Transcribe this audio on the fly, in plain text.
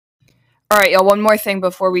All right, y'all, one more thing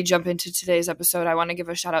before we jump into today's episode. I want to give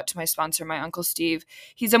a shout out to my sponsor, my Uncle Steve.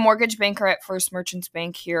 He's a mortgage banker at First Merchants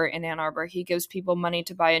Bank here in Ann Arbor. He gives people money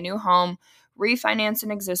to buy a new home, refinance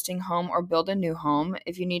an existing home, or build a new home.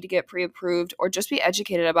 If you need to get pre-approved or just be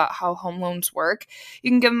educated about how home loans work, you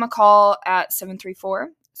can give him a call at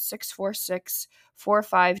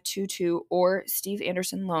 734-646-4522 or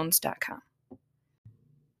steveandersonloans.com.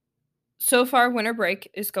 So far, winter break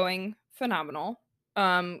is going phenomenal.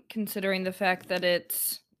 Considering the fact that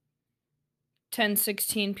it's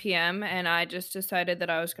 10:16 p.m. and I just decided that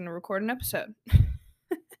I was going to record an episode.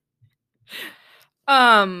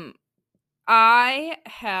 I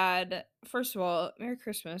had, first of all, Merry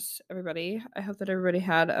Christmas, everybody. I hope that everybody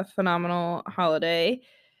had a phenomenal holiday.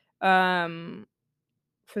 For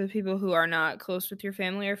the people who are not close with your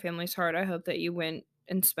family or family's heart, I hope that you went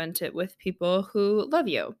and spent it with people who love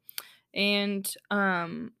you. And,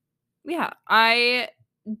 yeah, I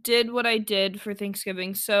did what I did for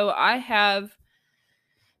Thanksgiving. So I have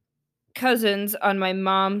cousins on my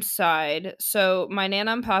mom's side. So my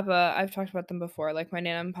Nana and Papa, I've talked about them before. Like, my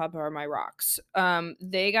Nana and Papa are my rocks.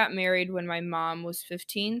 They got married when my mom was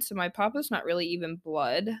 15. So my Papa's not really even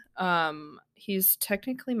blood. He's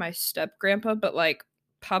technically my step grandpa, but like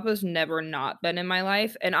Papa's never not been in my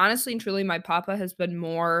life. And honestly and truly, my Papa has been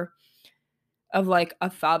more of like a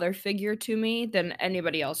father figure to me than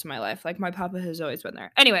anybody else in my life. Like, my Papa has always been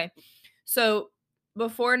there. Anyway, so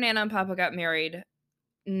before Nana and Papa got married,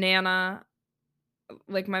 Nana,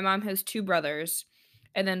 like, my mom has two brothers,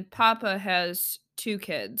 and then Papa has two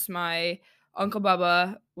kids. My Uncle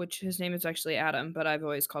Bubba, which his name is actually Adam, but I've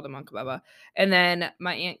always called him Uncle Bubba, and then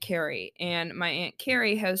my Aunt Carrie. And my Aunt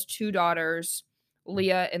Carrie has two daughters,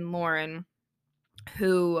 Leah and Lauren,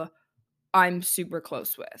 who I'm super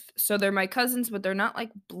close with. So they're my cousins, but they're not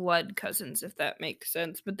like blood cousins, if that makes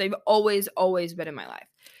sense. But they've always been in my life.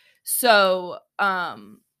 So,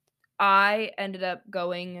 I ended up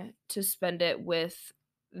going to spend it with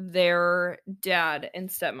their dad and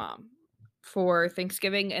stepmom for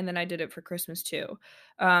Thanksgiving, and then I did it for Christmas too.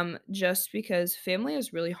 Just because family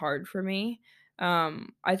is really hard for me.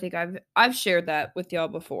 I think I've shared that with y'all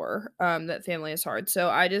before, that family is hard. So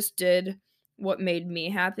I just did what made me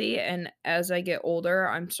happy, and as I get older,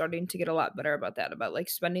 I'm starting to get a lot better about that, about like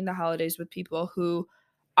spending the holidays with people who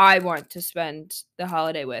I want to spend the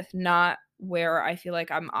holiday with, not where I feel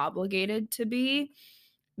like I'm obligated to be,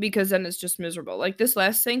 because then it's just miserable. Like, this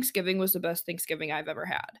last Thanksgiving was the best Thanksgiving I've ever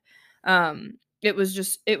had. It was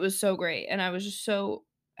so great, and I was just so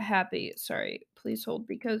happy. Sorry, please hold,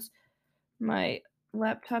 because my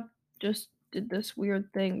laptop just did this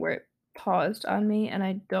weird thing where it paused on me, and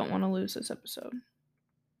I don't want to lose this episode.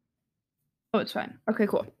 Oh, it's fine. Okay,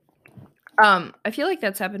 cool. I feel like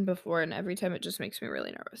that's happened before, and every time it just makes me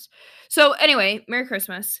really nervous. So anyway, Merry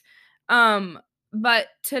Christmas. But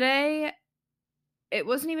today, it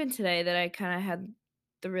wasn't even today that I kind of had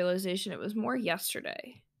the realization. It was more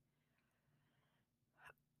yesterday.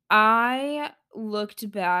 I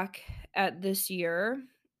looked back at this year,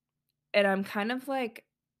 and I'm kind of like,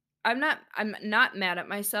 I'm not mad at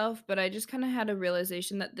myself, but I just kind of had a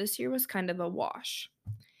realization that this year was kind of a wash.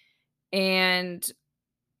 And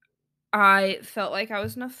I felt like I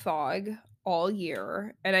was in a fog all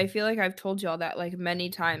year, and I feel like I've told y'all that like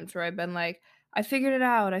many times, where I've been like, I figured it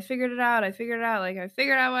out, I figured it out, I figured it out, like I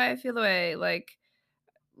figured out why I feel the way, like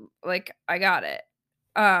I got it.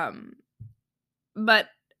 But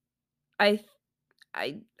I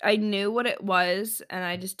I knew what it was, and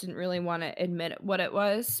I just didn't really want to admit what it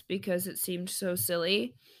was because it seemed so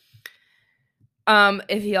silly.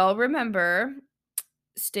 If y'all remember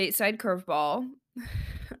Stateside Curveball,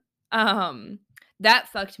 that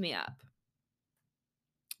fucked me up.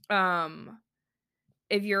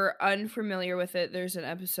 If you're unfamiliar with it, there's an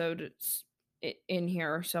episode in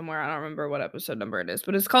here somewhere. I don't remember what episode number it is,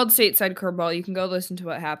 but it's called Stateside Curveball. You can go listen to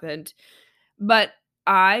what happened. But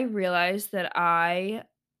I realized that I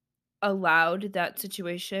allowed that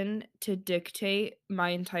situation to dictate my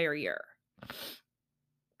entire year,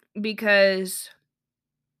 because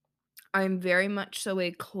I'm very much so a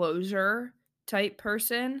closure type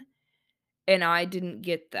person, and I didn't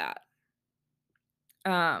get that.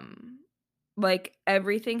 Like,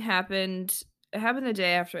 everything happened. It happened the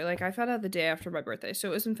day after. Like, I found out the day after my birthday, so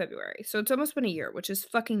it was in February. So it's almost been a year, which is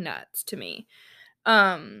fucking nuts to me.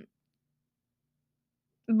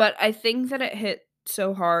 But I think that it hit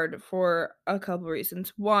so hard for a couple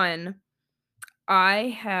reasons. One,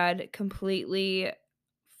 I had completely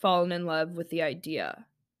fallen in love with the idea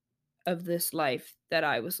of this life that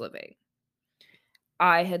I was living.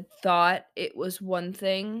 I had thought it was one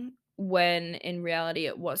thing when in reality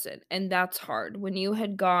it wasn't. And that's hard. When you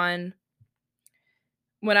had gone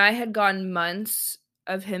when I had gone months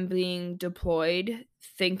of him being deployed,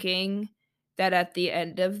 thinking that at the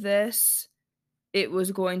end of this, it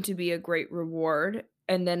was going to be a great reward,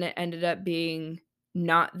 and then it ended up being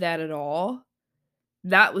not that at all,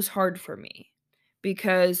 that was hard for me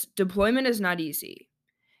because deployment is not easy.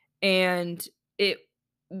 And it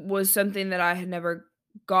was something that I had never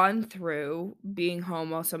gone through being home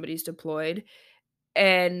while somebody's deployed.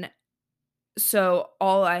 And so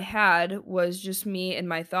all I had was just me and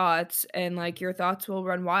my thoughts, and like your thoughts will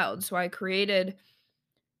run wild. So I created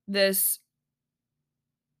this,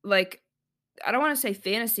 like, I don't want to say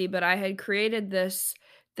fantasy, but I had created this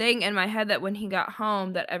thing in my head that when he got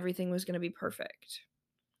home that everything was going to be perfect.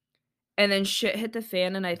 And then shit hit the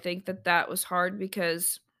fan, and I think that that was hard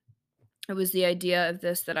because it was the idea of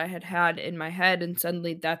this that I had had in my head, and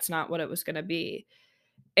suddenly that's not what it was gonna be.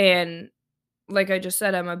 And like I just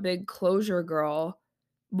said, I'm a big closure girl.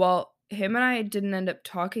 Well, him and I didn't end up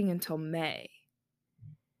talking until May.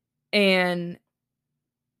 And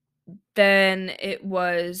then it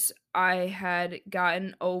was I had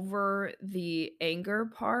gotten over the anger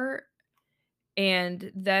part,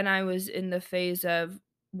 and then I was in the phase of,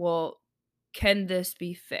 well, can this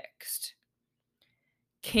be fixed?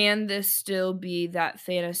 Can this still be that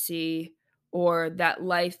fantasy or that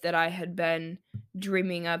life that I had been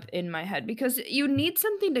dreaming up in my head? Because you need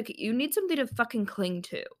something to fucking cling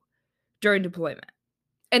to during deployment.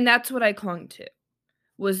 And that's what I clung to,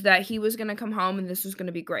 was that he was going to come home and this was going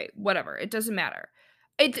to be great. Whatever, it doesn't matter.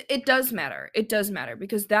 It does matter. It does matter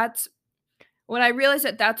because that's when I realized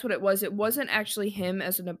that that's what it was. It wasn't actually him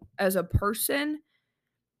as a person.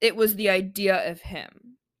 It was the idea of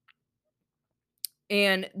him.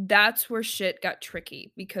 And that's where shit got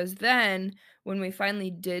tricky because then when we finally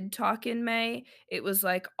did talk in May, it was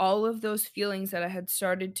like all of those feelings that I had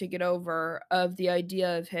started to get over of the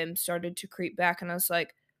idea of him started to creep back. And I was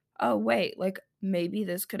like, oh, wait, like maybe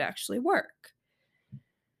this could actually work.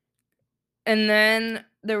 And then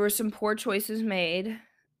there were some poor choices made.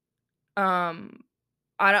 I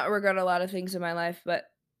don't regret a lot of things in my life, but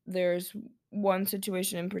there's one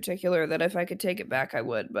situation in particular that if I could take it back, I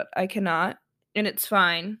would, but I cannot. And it's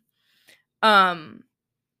fine. Um,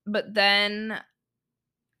 but then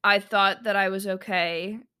I thought that I was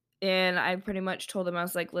okay, and I pretty much told him, I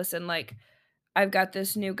was like, "Listen, like, I've got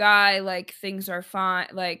this new guy, like, things are fine."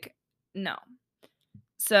 Like, no.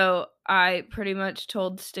 So, I pretty much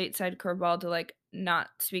told Stateside Curveball to, like, not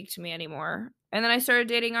speak to me anymore, and then I started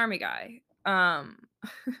dating Army Guy.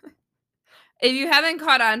 If you haven't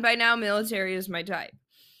caught on by now, military is my type.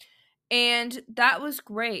 And that was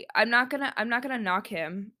great. I'm not gonna knock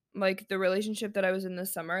him. Like, the relationship that I was in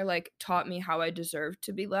this summer, like, taught me how I deserve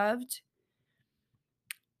to be loved.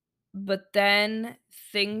 But then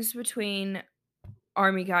things between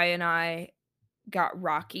Army Guy and I got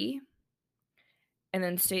rocky, and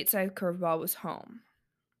then Stateside Curveball was home.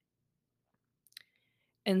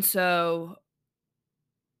 And so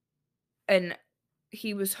and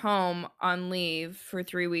he was home on leave for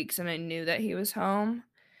 3 weeks, and I knew that he was home.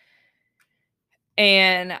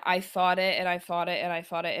 And I fought it, and I fought it, and I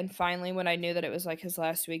fought it, and finally, when I knew that it was, like, his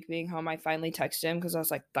last week being home, I finally texted him because I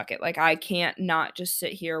was like, "Fuck it, like, I can't not just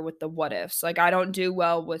sit here with the what ifs." Like, I don't do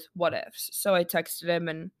well with what ifs. So I texted him,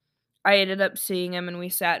 and I ended up seeing him, and we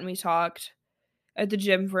sat and we talked at the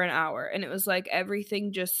gym for an hour, and it was like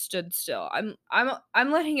everything just stood still.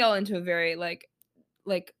 I'm letting y'all into a very, like,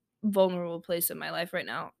 vulnerable place in my life right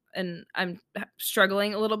now, and I'm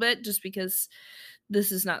struggling a little bit just because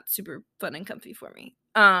this is not super fun and comfy for me.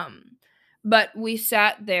 But we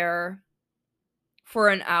sat there for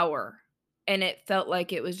an hour and it felt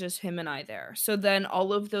like it was just him and I there. So then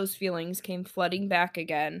all of those feelings came flooding back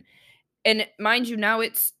again. And mind you, now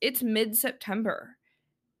it's mid-September.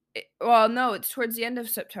 Well, no, it's towards the end of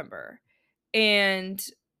September. And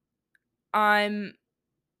I'm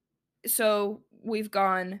so we've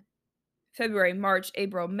gone February, March,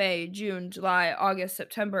 April, May, June, July, August,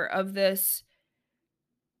 September of this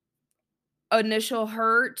initial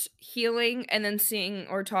hurt, healing, and then seeing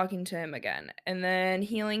or talking to him again, and then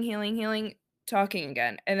healing, talking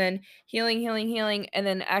again, and then healing, and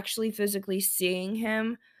then actually physically seeing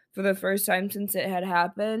him for the first time since it had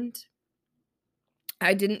happened.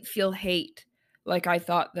 I didn't feel hate like I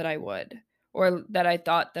thought that I would, or that I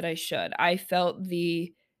thought that I should. I felt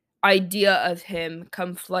the idea of him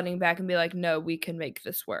come flooding back and be like, "No, we can make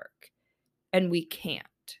this work." And we can't.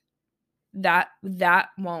 That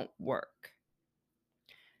won't work.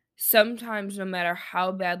 Sometimes no matter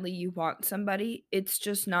how badly you want somebody, it's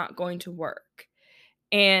just not going to work.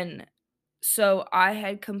 And so I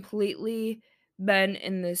had completely been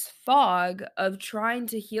in this fog of trying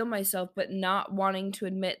to heal myself, but not wanting to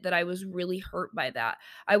admit that I was really hurt by that.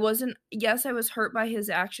 I wasn't, yes, I was hurt by his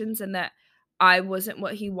actions and that I wasn't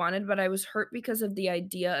what he wanted, but I was hurt because of the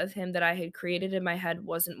idea of him that I had created in my head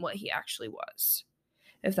wasn't what he actually was.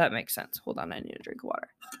 If that makes sense. Hold on, I need a drink of water.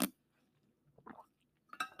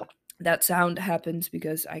 That sound happens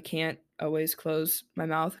because I can't always close my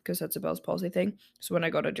mouth because that's a Bell's palsy thing. So when I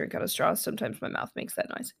go to drink out of straws, sometimes my mouth makes that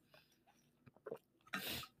noise.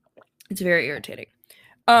 It's very irritating.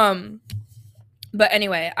 But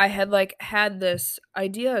anyway, I had this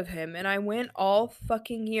idea of him and I went all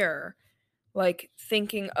fucking year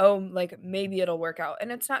thinking, oh, maybe it'll work out,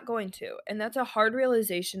 and it's not going to. And that's a hard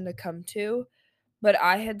realization to come to, but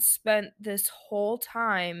I had spent this whole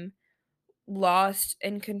time lost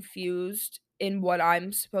and confused in what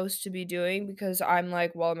I'm supposed to be doing because I'm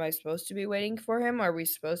like, well, am I supposed to be waiting for him? Are we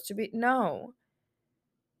supposed to be? No.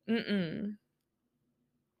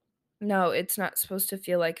 No, it's not supposed to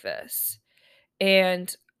feel like this.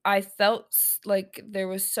 And I felt like there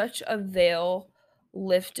was such a veil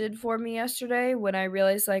lifted for me yesterday when I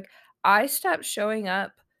realized I stopped showing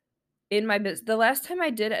up in my business. The last time I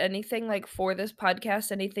did anything for this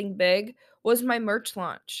podcast, anything big, was my merch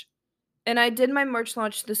launch. And I did my merch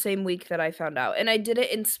launch the same week that I found out. And I did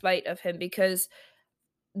it in spite of him because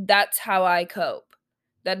that's how I cope.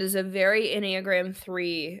 That is a very Enneagram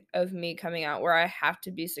 3 of me coming out where I have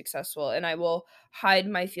to be successful and I will hide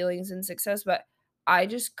my feelings in success, but I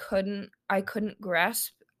just couldn't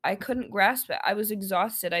grasp it. I was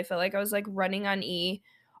exhausted. I felt like I was running on E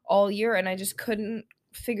all year and I just couldn't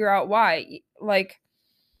figure out why.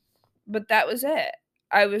 But that was it.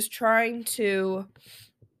 I was trying to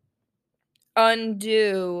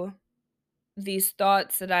undo these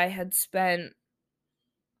thoughts that I had spent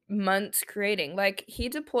months creating. He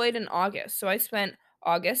deployed in August. So I spent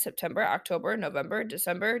August, September, October, November,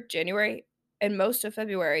 December, January, and most of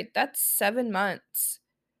February. That's 7 months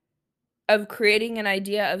of creating an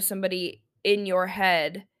idea of somebody in your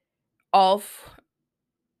head, all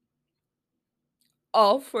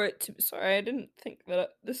for it to. Sorry, I didn't think that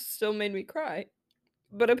this still made me cry,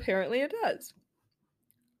 but apparently it does.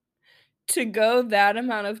 To go that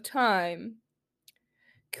amount of time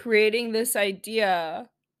creating this idea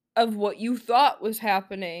of what you thought was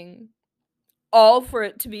happening, all for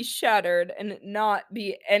it to be shattered and not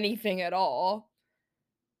be anything at all,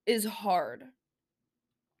 is hard.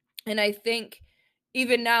 And I think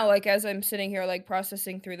even now, as I'm sitting here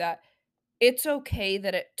processing through that, it's okay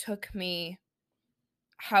that it took me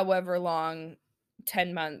however long,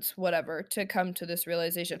 10 months, whatever, to come to this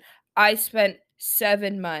realization. I spent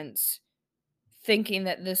 7 months thinking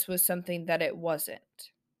that this was something that it wasn't.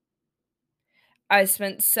 I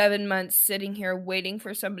spent 7 months sitting here waiting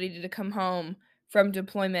for somebody to come home from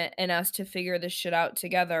deployment and us to figure this shit out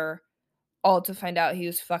together, all to find out he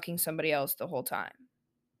was fucking somebody else the whole time.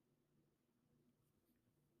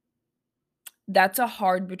 That's a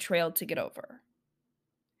hard betrayal to get over.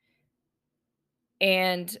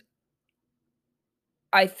 And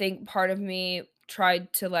I think part of me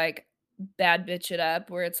tried to bad bitch it up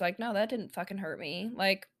where it's no, that didn't fucking hurt me.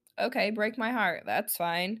 Okay, break my heart. That's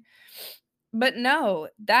fine. But no,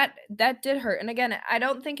 that did hurt. And again, I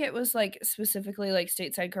don't think it was specifically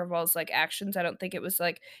Stateside Curveball's actions. I don't think it was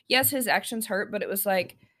yes, his actions hurt, but it was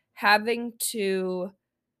having to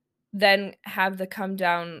then have the come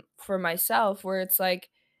down for myself where it's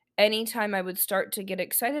anytime I would start to get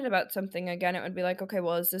excited about something again, it would be okay,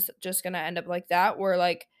 well, is this just gonna end up like that? Where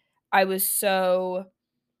I was so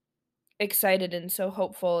excited and so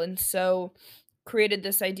hopeful and so created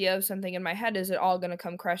this idea of something in my head, is it all going to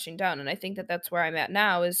come crashing down? And I think that that's where I'm at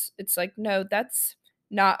now, is it's no, that's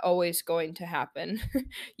not always going to happen.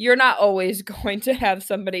 You're not always going to have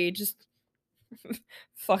somebody just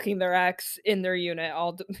fucking their ex in their unit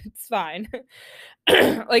it's fine.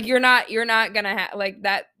 You're not gonna have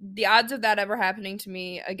that. The odds of that ever happening to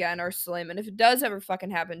me again are slim, and if it does ever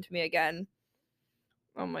fucking happen to me again,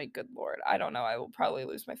 oh my good lord, I don't know, I will probably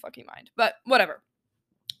lose my fucking mind, but whatever.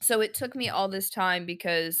 So it took me all this time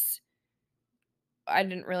because I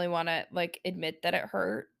didn't really want to admit that it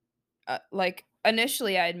hurt.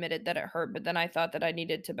 Initially I admitted that it hurt, but then I thought that I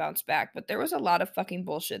needed to bounce back. But there was a lot of fucking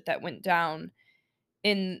bullshit that went down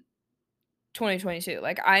in 2022.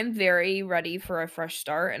 I'm very ready for a fresh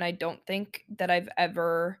start, and I don't think that I've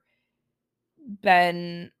never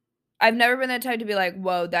been that type to be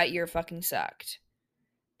whoa, that year fucking sucked.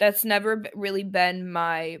 That's never really been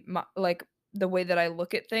my the way that I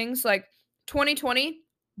look at things. 2020,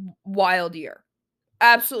 wild year.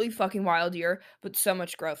 Absolutely fucking wild year, but so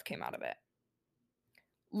much growth came out of it.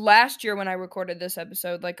 last year when I recorded this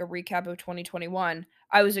episode, like a recap of 2021,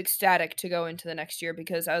 I was ecstatic to go into the next year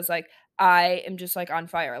because I was like, I am just like on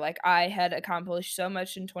fire. Like I had accomplished so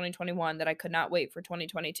much in 2021 that I could not wait for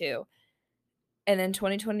 2022. And then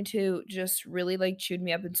 2022 just really like chewed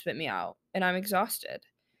me up and spit me out, and I'm exhausted.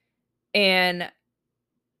 And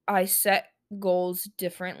I set goals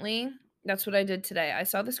differently. That's what I did today. I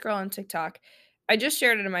saw this girl on TikTok. I just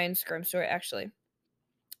shared it in my Instagram story actually.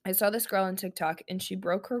 I saw this girl on TikTok and she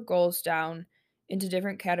broke her goals down into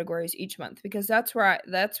different categories each month because that's where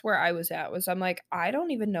I was at. Was I'm like, I don't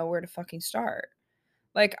even know where to fucking start.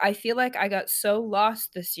 Like I feel like I got so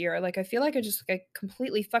lost this year. Like I feel like I just like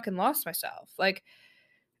completely fucking lost myself. Like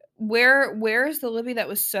where is the Libby that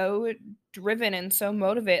was so driven and so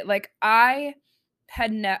motivated? Like I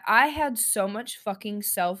had so much fucking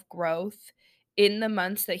self-growth in the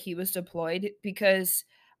months that he was deployed because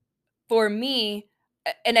for me,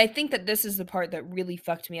 and I think that this is the part that really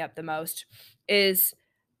fucked me up the most, is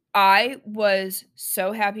I was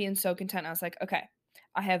so happy and so content. I was like, okay,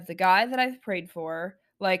 I have the guy that I've prayed for.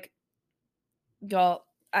 Like, y'all,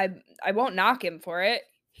 I won't knock him for it.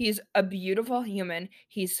 He's a beautiful human.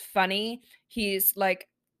 He's funny. He's like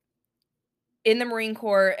in the Marine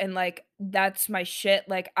Corps and like that's my shit.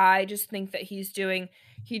 Like I just think that he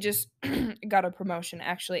just got a promotion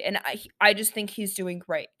actually and I just think he's doing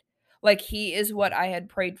great. Like he is what I had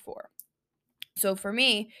prayed for. So for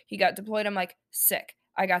me, he got deployed. I'm like, sick.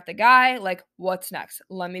 I got the guy. Like, what's next?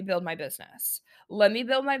 Let me build my business. Let me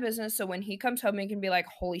build my business so when he comes home, he can be like,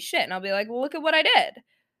 holy shit. And I'll be like, well, look at what I did.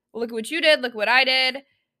 Look at what you did. Look what I did.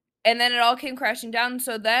 And then it all came crashing down.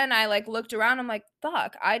 So then I like looked around. I'm like,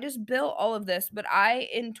 fuck, I just built all of this. But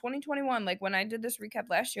in 2021, like when I did this recap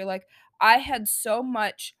last year, like I had so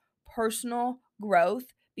much personal growth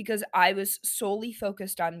because I was solely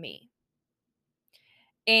focused on me.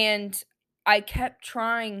 And I kept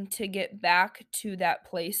trying to get back to that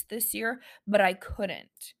place this year, but I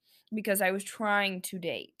couldn't because I was trying to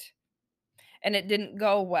date and it didn't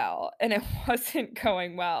go well and it wasn't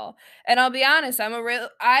going well. And I'll be honest,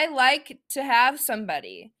 I like to have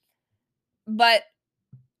somebody, but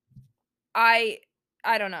I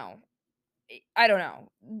I don't know. I don't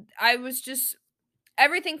know. I was just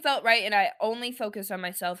everything felt right and I only focus on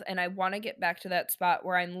myself and I want to get back to that spot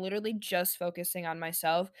where I'm literally just focusing on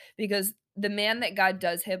myself because the man that God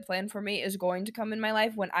does have planned for me is going to come in my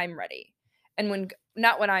life when I'm ready. And when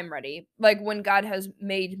not when I'm ready, like when God has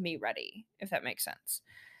made me ready, if that makes sense.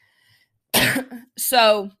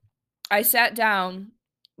 So, I sat down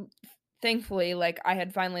thankfully like I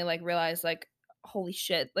had finally like realized like holy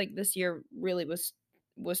shit, like this year really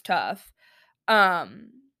was tough. Um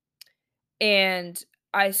and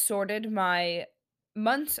I sorted my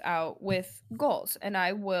months out with goals and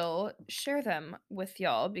I will share them with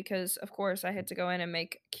y'all because of course I had to go in and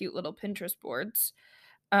make cute little Pinterest boards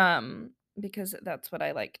because that's what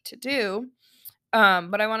I like to do.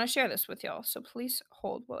 But I want to share this with y'all. So please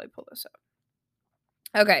hold while I pull this up.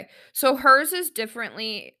 Okay. So hers is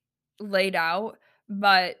differently laid out,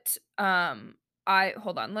 but I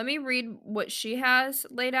hold on. Let me read what she has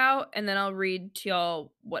laid out and then I'll read to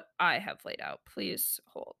y'all what I have laid out. Please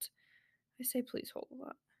hold. I say please hold a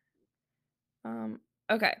lot.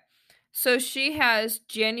 Okay. So she has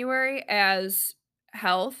January as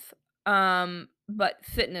health, but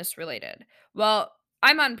fitness related. Well,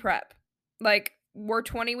 I'm on prep. Like, we're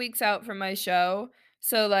 20 weeks out from my show.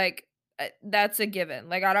 So, like, that's a given.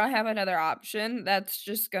 Like, I don't have another option. That's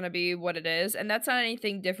just going to be what it is. And that's not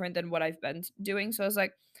anything different than what I've been doing. So I was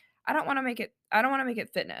like, I don't want to make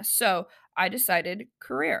it fitness. So I decided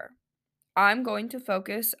career. I'm going to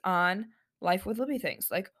focus on life with Libby things.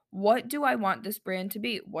 Like, what do I want this brand to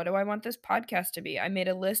be? What do I want this podcast to be? I made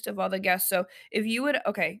a list of all the guests. So if you would,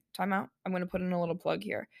 okay, time out. I'm going to put in a little plug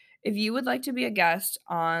here. If you would like to be a guest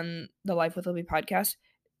on the Life with Libby podcast,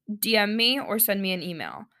 DM me or send me an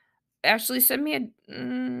email. Actually, send me a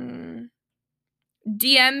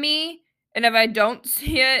DM me, and if I don't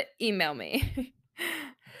see it, email me.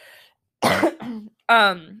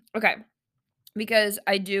 Okay. Because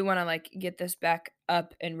I do want to like get this back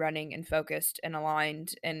up and running and focused and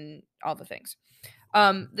aligned and all the things.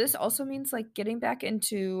 This also means like getting back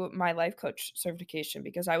into my life coach certification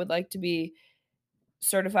because I would like to be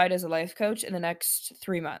certified as a life coach in the next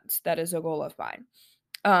 3 months. That is a goal of mine.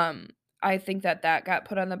 Um, I think that got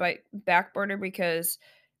put on the back burner because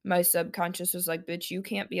my subconscious was like, bitch, you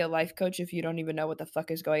can't be a life coach if you don't even know what the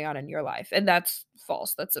fuck is going on in your life. And that's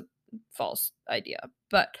false. That's a false idea.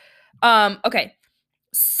 But okay.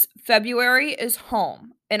 February is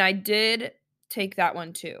home, and I did take that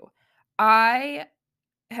one too. I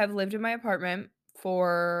have lived in my apartment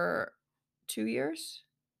for 2 years.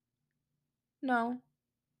 No.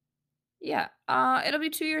 Yeah, it'll be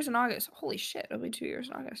 2 years in August. Holy shit, it'll be 2 years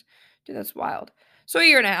in August. Dude, that's wild. So a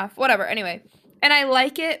year and a half, whatever, anyway. And I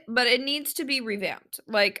like it, but it needs to be revamped.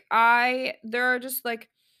 Like, there are just, like,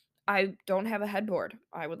 I don't have a headboard.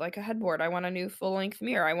 I would like a headboard. I want a new full-length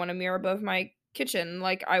mirror. I want a mirror above my kitchen.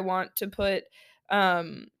 Like, I want to put,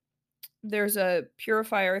 um there's a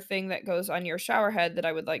purifier thing that goes on your shower head that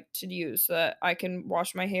I would like to use so that I can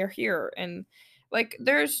wash my hair here. And like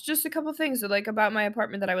there's just a couple things that like about my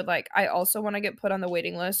apartment that I would like. I also want to get put on the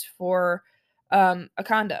waiting list for a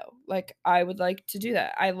condo. Like I would like to do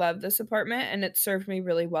that. I love this apartment and it served me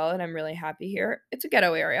really well and I'm really happy here. It's a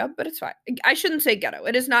ghetto area, but it's fine. I shouldn't say ghetto.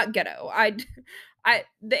 It is not ghetto. I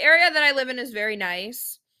the area that I live in is very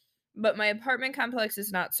nice, but my apartment complex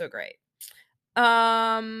is not so great.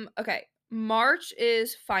 Okay. March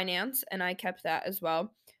is finance, and I kept that as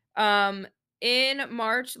well. Um, in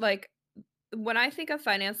March, like when I think of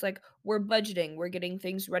finance, like we're budgeting, we're getting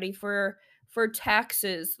things ready for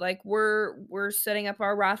taxes, like we're setting up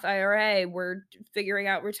our Roth IRA, we're figuring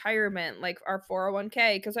out retirement, like our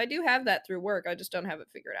 401k, because I do have that through work. I just don't have it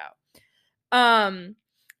figured out.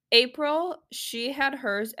 April, she had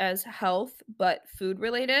hers as health, but food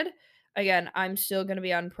related. Again, I'm still going to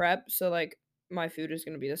be on prep, so like my food is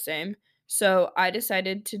going to be the same. So I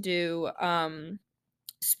decided to do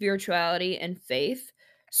spirituality and faith.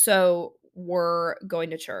 So we're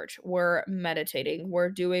going to church, we're meditating, we're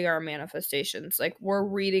doing our manifestations, like we're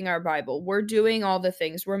reading our Bible, we're doing all the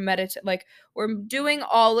things, we're doing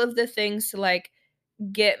all of the things to like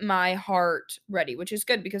get my heart ready, which is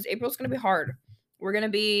good because April's going to be hard. We're going to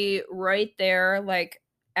be right there like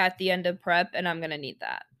at the end of prep and I'm going to need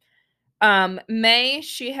that. May,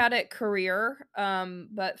 she had it career,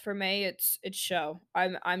 but for May it's show.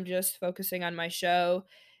 I'm just focusing on my show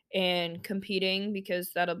and competing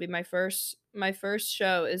because that'll be my first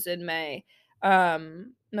show is in May.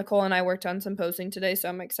 Nicole and I worked on some posing today, so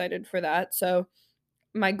I'm excited for that. So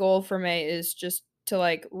my goal for May is just to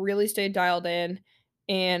like really stay dialed in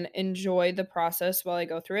and enjoy the process while I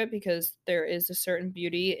go through it because there is a certain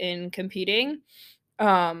beauty in competing.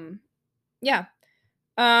 Yeah.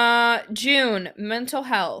 June, mental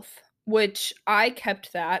health, which I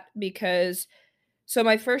kept that because so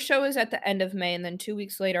my first show is at the end of May and then 2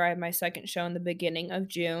 weeks later I have my second show in the beginning of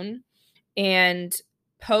June. And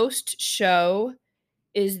post show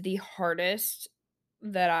is the hardest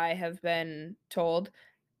that I have been told.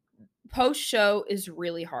 Post show is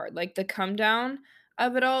really hard. Like the come down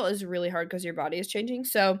of it all is really hard because your body is changing.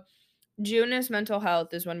 So June is mental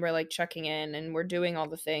health is when we're like checking in and we're doing all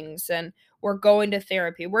the things and we're going to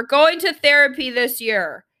therapy. We're going to therapy this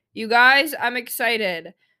year. You guys, I'm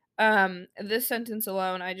excited. This sentence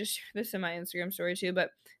alone, I just shared this in my Instagram story too,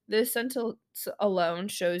 but this sentence alone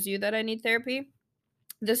shows you that I need therapy.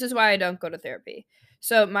 This is why I don't go to therapy.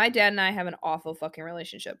 So my dad and I have an awful fucking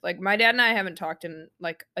relationship. Like my dad and I haven't talked in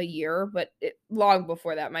like a year, but long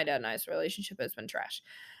before that, my dad and I's relationship has been trash.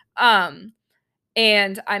 Um,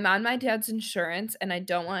 and I'm on my dad's insurance, and I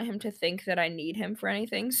don't want him to think that I need him for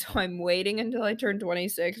anything. So I'm waiting until I turn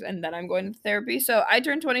 26, and then I'm going to therapy. So I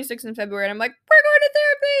turned 26 in February, and I'm like, we're going to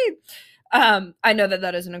therapy. I know that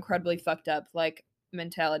that is an incredibly fucked up like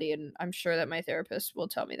mentality, and I'm sure that my therapist will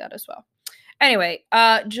tell me that as well. Anyway,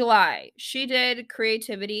 July. She did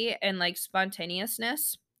creativity and like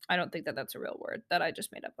spontaneousness. I don't think that that's a real word that I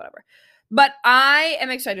just made up, whatever. But I am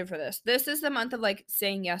excited for this. This is the month of like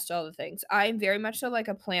saying yes to all the things. I'm very much so like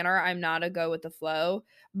a planner. I'm not a go with the flow,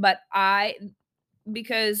 but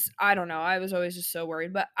because I don't know, I was always just so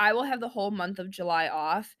worried, but I will have the whole month of July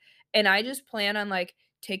off and I just plan on like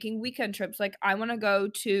taking weekend trips. Like I want to go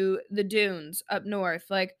to the dunes up north.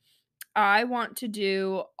 Like I want to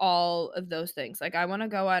do all of those things. Like I want to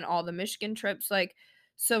go on all the Michigan trips, like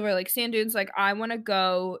Silver Lake Sand Dunes. Like I want to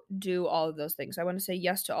go do all of those things. I want to say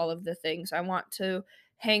yes to all of the things. I want to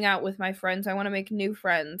hang out with my friends. I want to make new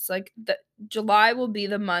friends. Like the July will be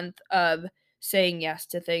the month of saying yes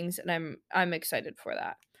to things and I'm excited for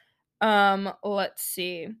that. Let's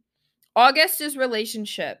see. August is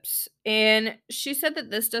relationships. And she said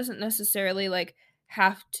that this doesn't necessarily like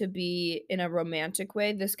have to be in a romantic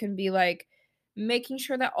way. This can be like making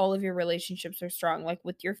sure that all of your relationships are strong, like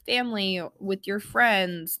with your family, with your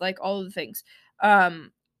friends, like all of the things.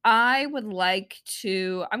 Um, I would like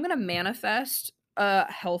to, I'm going to manifest a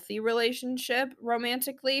healthy relationship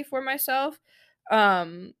romantically for myself.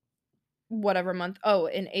 Um, whatever month. Oh,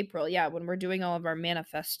 in April. Yeah, when we're doing all of our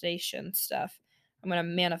manifestation stuff. I'm going to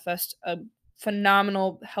manifest a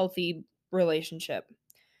phenomenal healthy relationship.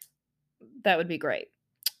 That would be great.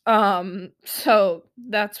 So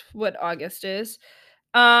that's what August is.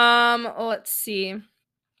 Let's see.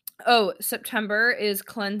 Oh, September is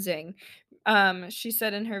cleansing. She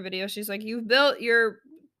said in her video, she's like, "You've built your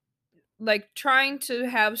like trying to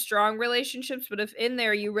have strong relationships, but if in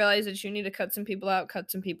there you realize that you need to cut some people out,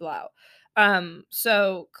 cut some people out."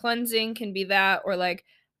 So cleansing can be that, or like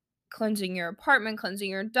cleansing your apartment, cleansing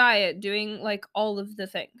your diet, doing like all of the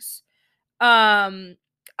things. Um,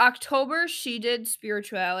 October, she did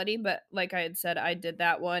spirituality, but like I had said, I did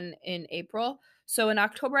that one in April. So in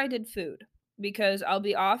October, I did food because I'll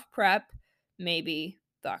be off prep. Maybe.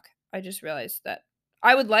 Fuck. I just realized that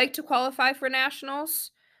I would like to qualify for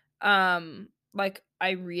nationals. Like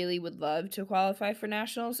I really would love to qualify for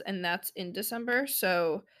nationals, and that's in December.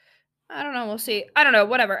 So I don't know. We'll see. I don't know.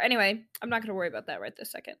 Whatever. Anyway, I'm not gonna worry about that right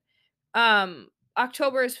this second. Um,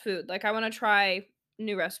 October is food. Like I want to try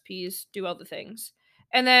new recipes, do all the things.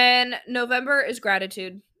 And then November is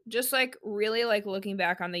gratitude. Just like really like looking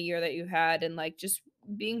back on the year that you had and like just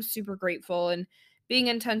being super grateful and being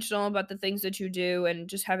intentional about the things that you do and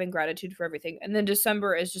just having gratitude for everything. And then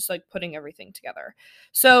December is just like putting everything together.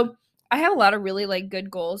 So I have a lot of really like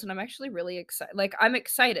good goals and I'm actually really excited. Like I'm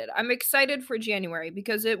excited. I'm excited for January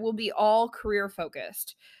because it will be all career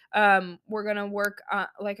focused. We're gonna work on,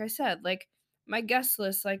 like I said, like my guest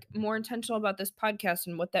list, like more intentional about this podcast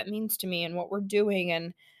and what that means to me and what we're doing.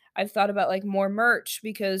 And I've thought about like more merch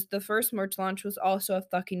because the first merch launch was also a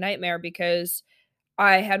fucking nightmare because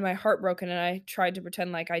I had my heart broken and I tried to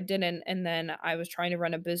pretend like I didn't, and then I was trying to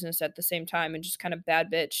run a business at the same time and just kind of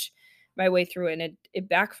bad bitch my way through it, and it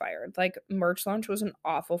backfired. Like merch launch was an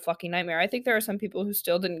awful fucking nightmare. I think there are some people who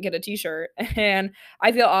still didn't get a t-shirt and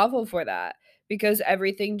I feel awful for that because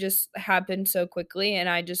everything just happened so quickly and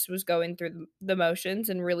I just was going through the motions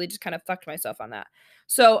and really just kind of fucked myself on that.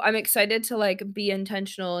 So I'm excited to like be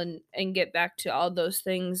intentional and get back to all those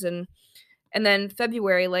things. And then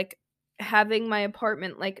February, like having my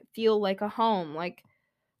apartment like feel like a home. Like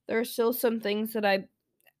there are still some things that I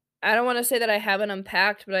don't want to say that I haven't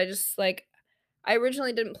unpacked, but I just like I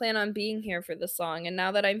originally didn't plan on being here for this long, and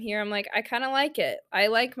now that I'm here I'm like I kind of like it. I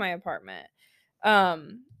like my apartment.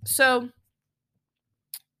 So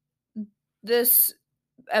this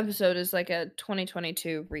episode is like a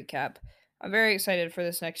 2022 recap. I'm very excited for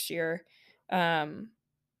this next year. Um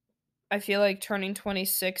I feel like turning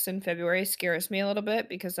 26 in February scares me a little bit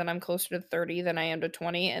because then I'm closer to 30 than I am to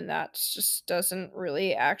 20 and that just doesn't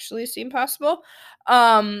really actually seem possible.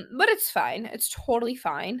 But it's fine. It's totally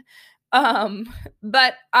fine.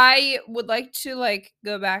 But I would like to like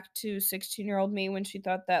go back to 16-year-old me when she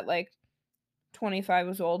thought that like 25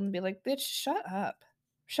 was old and be like, "Bitch, shut up.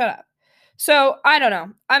 Shut up." So, I don't know.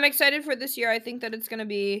 I'm excited for this year. I think that it's going to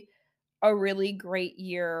be a really great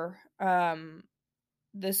year.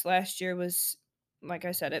 This last year was, like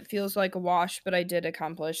I said, it feels like a wash, but I did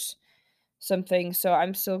accomplish some things. So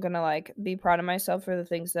I'm still gonna like be proud of myself for the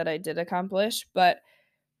things that I did accomplish. But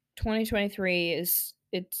 2023 is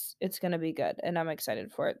it's gonna be good and I'm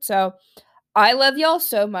excited for it. So I love y'all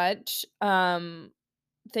so much.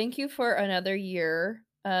 Thank you for another year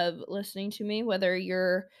of listening to me, whether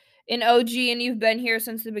you're an OG and you've been here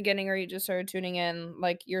since the beginning or you just started tuning in.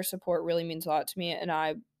 Like your support really means a lot to me and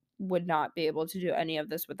I would not be able to do any of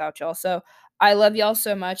this without y'all. So I love y'all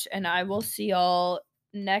so much and I will see y'all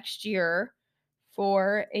next year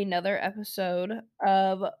for another episode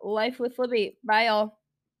of Life with Libby. Bye y'all.